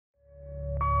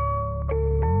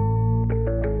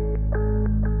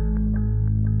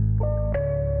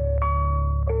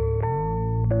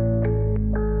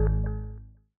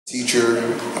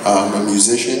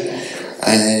musician.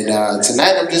 And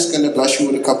tonight I'm just going to bless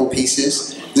you with a couple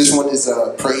pieces. This one is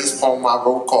a praise poem I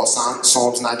wrote called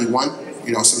Psalms 91.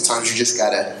 You know, sometimes you just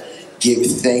got to give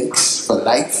thanks for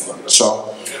life.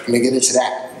 So I'm going to get into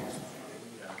that.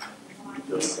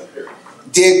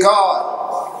 Dear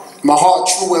God, my heart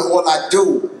true in all I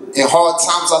do. In hard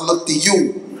times I look to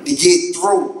you to get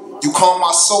through. You calm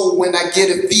my soul when I get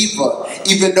a fever.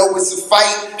 Even though it's a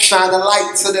fight, shine a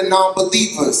light to the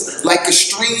non-believers. Like a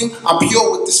stream, I'm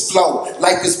pure with this flow.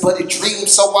 Life is but a dream,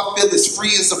 so I feel as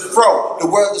free as a fro. The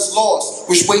world is lost,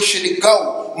 which way should it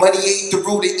go? Money ain't the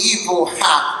root of evil,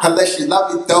 ha, unless you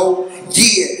love it though.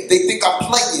 Yeah, they think I'm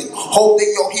playing. Hope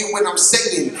they don't hear what I'm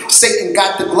saying. Satan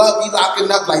got the glove, he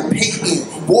locking up like Peyton.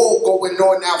 War going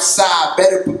on outside,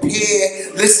 better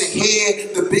prepare. Listen here,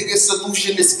 the biggest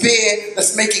solution is fear.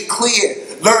 Let's make it clear.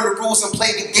 Learn the rules and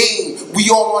play the game. We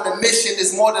all on a mission,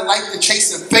 it's more than life than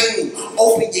chasing fame.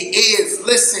 Open your ears,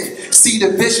 listen. See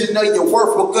the vision of your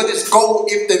worth. What good is gold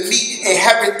if the meat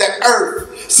inherit the earth?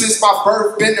 Since my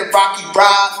birth, been a rocky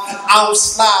ride. I don't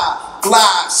slide.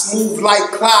 Glide, smooth like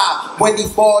Clyde. When he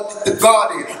balled at the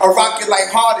garden, a rocket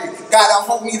like Harden. Got a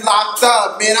homie locked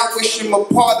up, man, I wish him a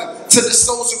pardon. To the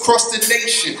souls across the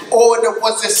nation, order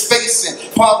wasn't spacing.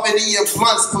 Poverty and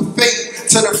blunts put faith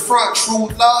to the front. True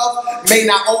love may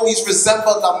not always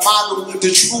resemble a model. The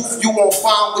truth you won't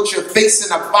find with your face in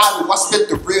a bottle. I spit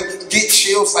the real, get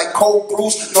chills like cold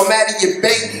brews. No matter your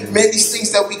bank, man, these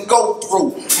things that we go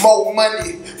through. More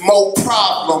money, more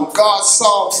problem, God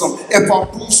solves them. If I'm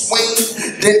Bruce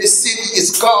Wayne, then the city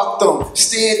is Gotham.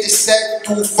 Stand set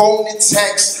through phone and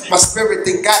text. My spirit,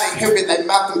 they gotta hear it like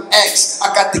Malcolm X.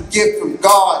 I got the gift from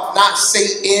God, not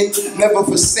Satan, never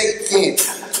forsaken.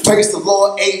 Praise the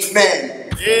Lord, amen.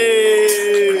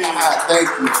 Yeah. Thank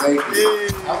you.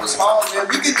 That was hard, man.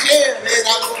 We can jam, man.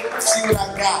 I'm gonna see what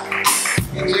I got.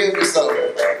 You can jam this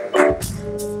over.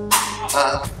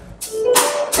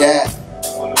 Yeah.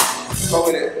 Go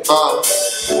with it.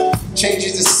 Change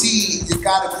is the seed, you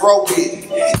gotta grow it.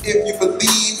 If you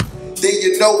believe, then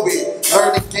you know it.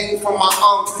 Learn the game from my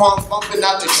fun, bumping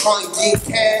out the trunk, getting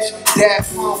cash. Dad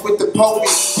fun with the poet,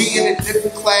 we in a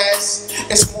different class.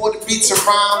 It's more to beats and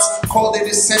rhymes. Call it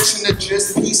ascension of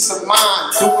just peace of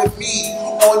mind. Doing me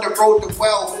on the road to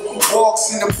wealth.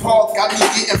 Walks in the park got me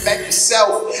getting back to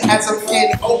self. As I'm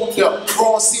getting older,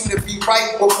 wrong seem to be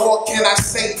right. But what can I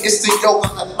say? It's the yoga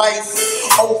of life.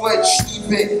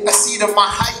 Overachieving, I see that my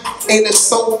height. Ain't a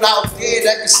soul out there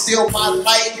that can steal my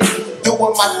life.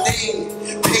 Doing my thing,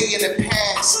 pay in the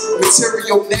past.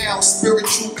 Material now,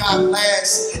 spiritual got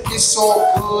last. It's all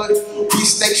good, we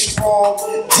stay strong.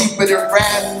 Deeper than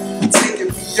rap, we take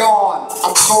it beyond.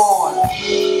 I'm gone.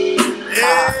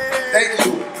 Thank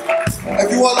you.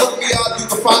 If you want to look me up, you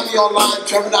can find me online,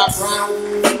 Gemini Brown,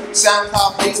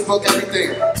 SoundCloud, Facebook,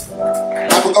 everything.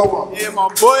 Have a good one. Yeah, my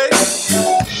boy.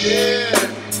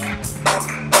 Yeah.